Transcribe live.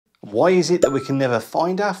Why is it that we can never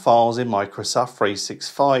find our files in Microsoft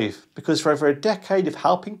 365? Because for over a decade of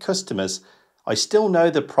helping customers, I still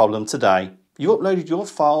know the problem today. You uploaded your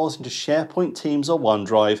files into SharePoint, Teams or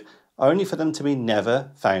OneDrive only for them to be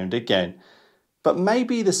never found again. But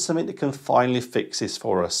maybe there's something that can finally fix this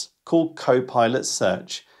for us, called Copilot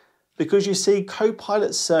Search. Because you see,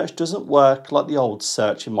 Copilot Search doesn't work like the old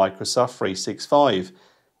search in Microsoft 365.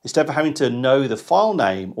 Instead of having to know the file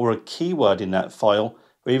name or a keyword in that file,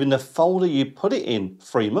 or even the folder you put it in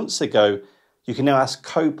 3 months ago, you can now ask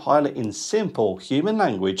Copilot in simple human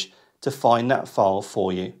language to find that file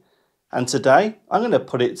for you. And today, I'm going to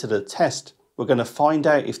put it to the test. We're going to find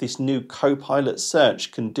out if this new Copilot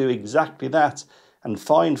Search can do exactly that and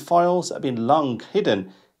find files that have been long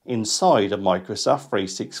hidden inside of Microsoft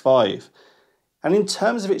 365. And in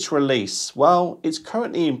terms of its release, well, it's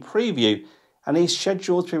currently in preview and is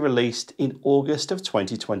scheduled to be released in August of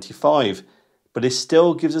 2025. But it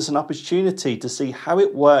still gives us an opportunity to see how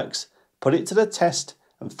it works, put it to the test,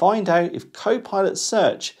 and find out if Copilot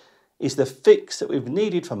Search is the fix that we've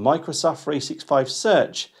needed for Microsoft 365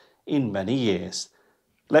 Search in many years.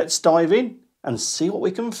 Let's dive in and see what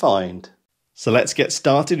we can find. So let's get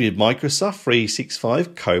started with Microsoft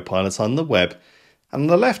 365 Copilot on the web. And on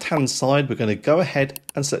the left-hand side, we're going to go ahead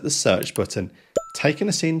and select the search button, taking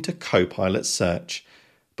us into Copilot Search.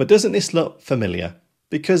 But doesn't this look familiar?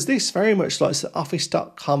 Because this very much likes the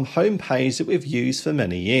Office.com homepage that we've used for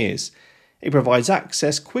many years. It provides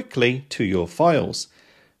access quickly to your files.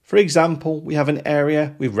 For example, we have an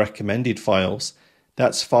area with recommended files.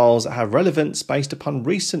 That's files that have relevance based upon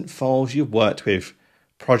recent files you've worked with,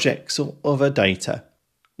 projects or other data.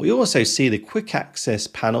 We also see the quick access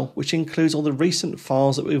panel, which includes all the recent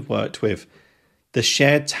files that we've worked with. The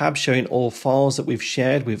shared tab showing all files that we've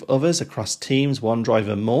shared with others across Teams, OneDrive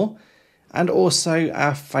and more. And also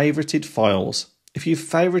our favorited files. If you've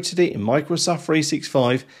favorited it in Microsoft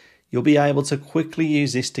 365, you'll be able to quickly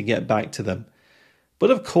use this to get back to them. But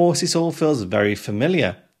of course, this all feels very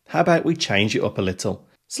familiar. How about we change it up a little?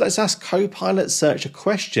 So let's ask Copilot Search a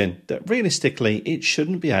question that realistically it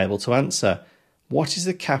shouldn't be able to answer. What is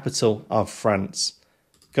the capital of France?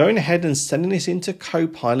 Going ahead and sending this into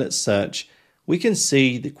Copilot Search, we can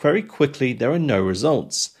see that very quickly there are no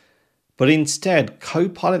results. But instead,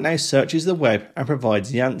 Copilot now searches the web and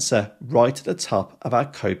provides the answer right at the top of our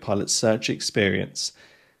Copilot Search experience.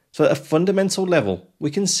 So at a fundamental level,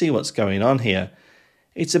 we can see what's going on here.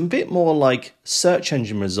 It's a bit more like search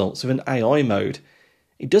engine results with an AI mode.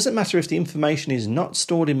 It doesn't matter if the information is not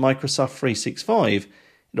stored in Microsoft 365,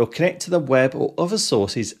 it'll connect to the web or other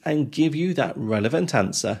sources and give you that relevant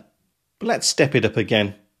answer. But let's step it up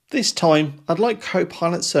again. This time, I'd like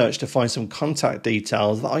Copilot Search to find some contact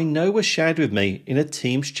details that I know were shared with me in a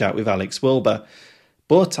Teams chat with Alex Wilbur,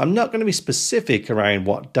 but I'm not going to be specific around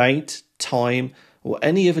what date, time, or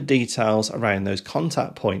any other details around those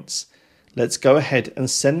contact points. Let's go ahead and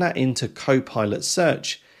send that into Copilot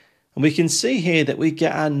Search, and we can see here that we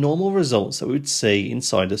get our normal results that we would see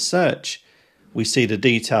inside a search. We see the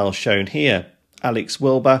details shown here, Alex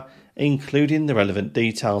Wilbur, including the relevant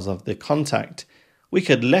details of the contact. We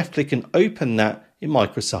could left click and open that in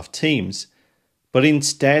Microsoft Teams. But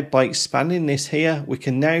instead, by expanding this here, we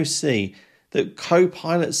can now see that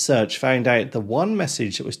Copilot Search found out the one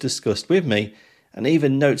message that was discussed with me and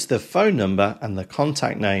even notes the phone number and the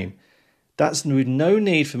contact name. That's with no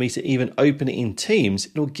need for me to even open it in Teams,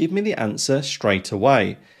 it'll give me the answer straight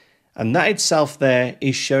away. And that itself there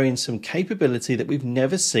is showing some capability that we've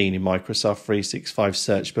never seen in Microsoft 365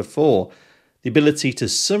 Search before. The ability to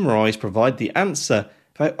summarize, provide the answer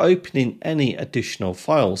without opening any additional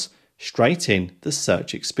files, straight in the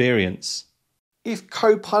search experience. If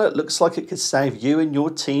Copilot looks like it could save you and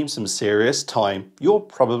your team some serious time, you're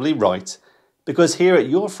probably right. Because here at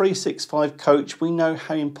Your 365 Coach, we know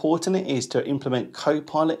how important it is to implement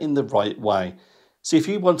Copilot in the right way. So if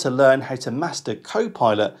you want to learn how to master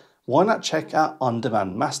Copilot, why not check out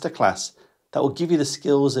On-Demand Masterclass? That will give you the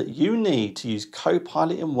skills that you need to use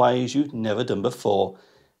Copilot in ways you've never done before.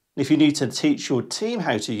 And if you need to teach your team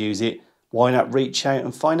how to use it, why not reach out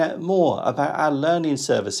and find out more about our learning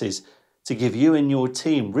services to give you and your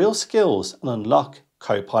team real skills and unlock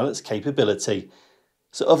Copilot's capability.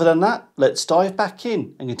 So other than that, let's dive back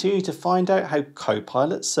in and continue to find out how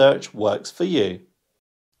Copilot Search works for you.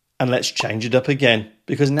 And let's change it up again,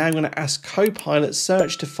 because now I'm going to ask Copilot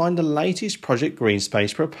Search to find the latest Project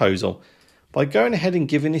Greenspace proposal. By going ahead and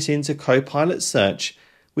giving this into Copilot Search,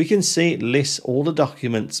 we can see it lists all the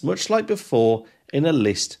documents, much like before, in a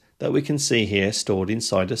list that we can see here stored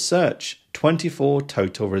inside a search, 24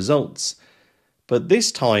 total results. But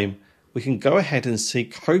this time, we can go ahead and see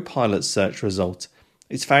Copilot Search result.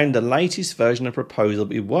 It's found the latest version of proposal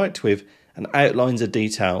we worked with and outlines the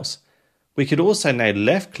details. We could also now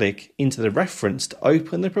left click into the reference to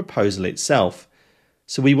open the proposal itself.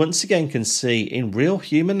 So we once again can see in real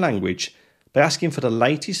human language, by asking for the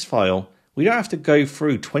latest file, we don't have to go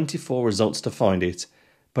through 24 results to find it,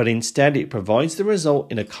 but instead it provides the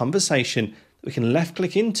result in a conversation that we can left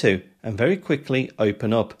click into and very quickly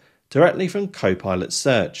open up directly from Copilot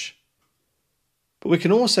Search. But we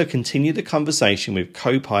can also continue the conversation with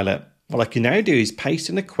Copilot. What I can now do is paste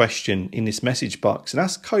in a question in this message box and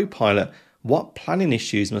ask Copilot what planning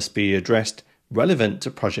issues must be addressed relevant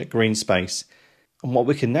to Project Greenspace. And what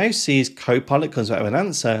we can now see is Copilot comes back with an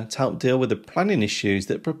answer to help deal with the planning issues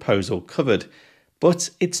that proposal covered.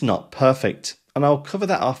 But it's not perfect, and I'll cover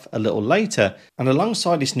that off a little later. And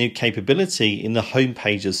alongside this new capability in the home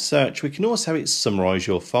page of Search, we can also have it summarise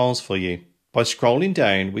your files for you. By scrolling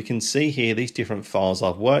down, we can see here these different files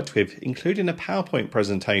I've worked with, including a PowerPoint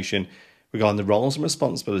presentation regarding the roles and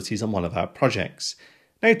responsibilities on one of our projects.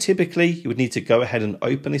 Now, typically, you would need to go ahead and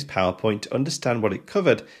open this PowerPoint to understand what it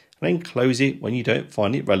covered and then close it when you don't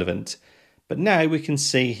find it relevant. But now we can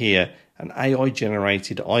see here an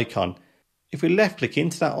AI-generated icon. If we left-click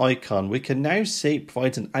into that icon, we can now see it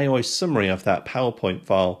provides an AI summary of that PowerPoint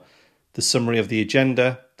file, the summary of the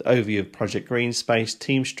agenda, the overview of Project Greenspace,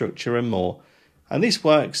 team structure and more. And this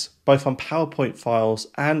works both on PowerPoint files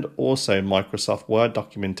and also Microsoft Word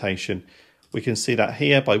documentation. We can see that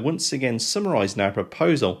here by once again summarising our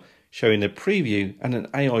proposal, showing a preview and an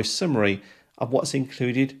AI summary of what's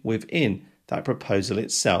included within that proposal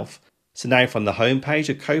itself. So now from the home page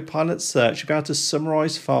of Copilot Search, you'll be able to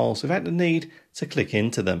summarise files without the need to click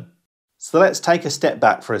into them. So let's take a step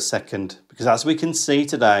back for a second, because as we can see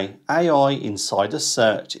today, AI inside of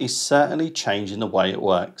Search is certainly changing the way it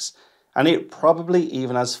works, and it probably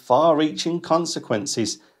even has far-reaching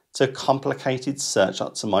consequences to complicated search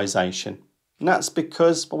optimization. And that's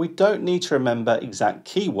because we don't need to remember exact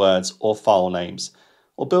keywords or file names,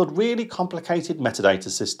 or build really complicated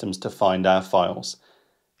metadata systems to find our files.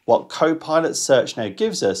 What Copilot Search now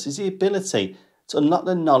gives us is the ability to unlock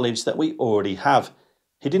the knowledge that we already have,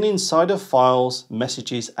 hidden inside of files,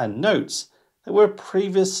 messages and notes that were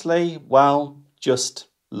previously, well, just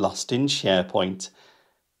lost in SharePoint.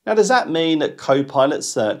 Now, does that mean that Copilot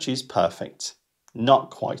Search is perfect?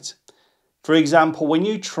 Not quite. For example, when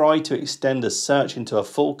you try to extend a search into a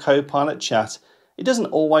full Copilot chat, it doesn't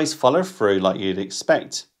always follow through like you'd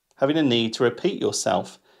expect, having a need to repeat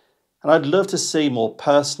yourself. And I'd love to see more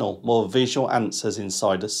personal, more visual answers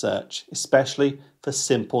inside a search, especially for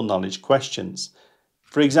simple knowledge questions.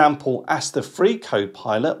 For example, ask the free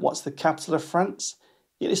Copilot what's the capital of France,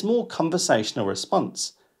 yet it's more conversational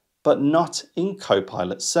response, but not in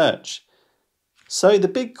Copilot Search. So the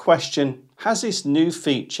big question, has this new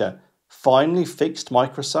feature finally fixed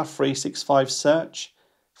Microsoft 365 Search?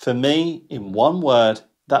 For me, in one word,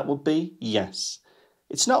 that would be yes.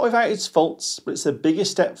 It's not without its faults, but it's the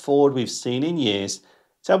biggest step forward we've seen in years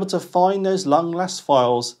to be able to find those long-last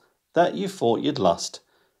files that you thought you'd lost.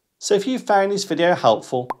 So if you found this video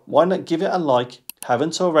helpful, why not give it a like?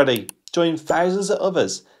 Haven't already? Join thousands of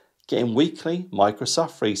others getting weekly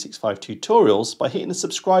Microsoft 365 tutorials by hitting the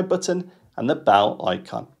subscribe button and the bell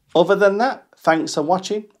icon. Other than that, thanks for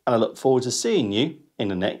watching and I look forward to seeing you in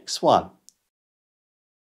the next one.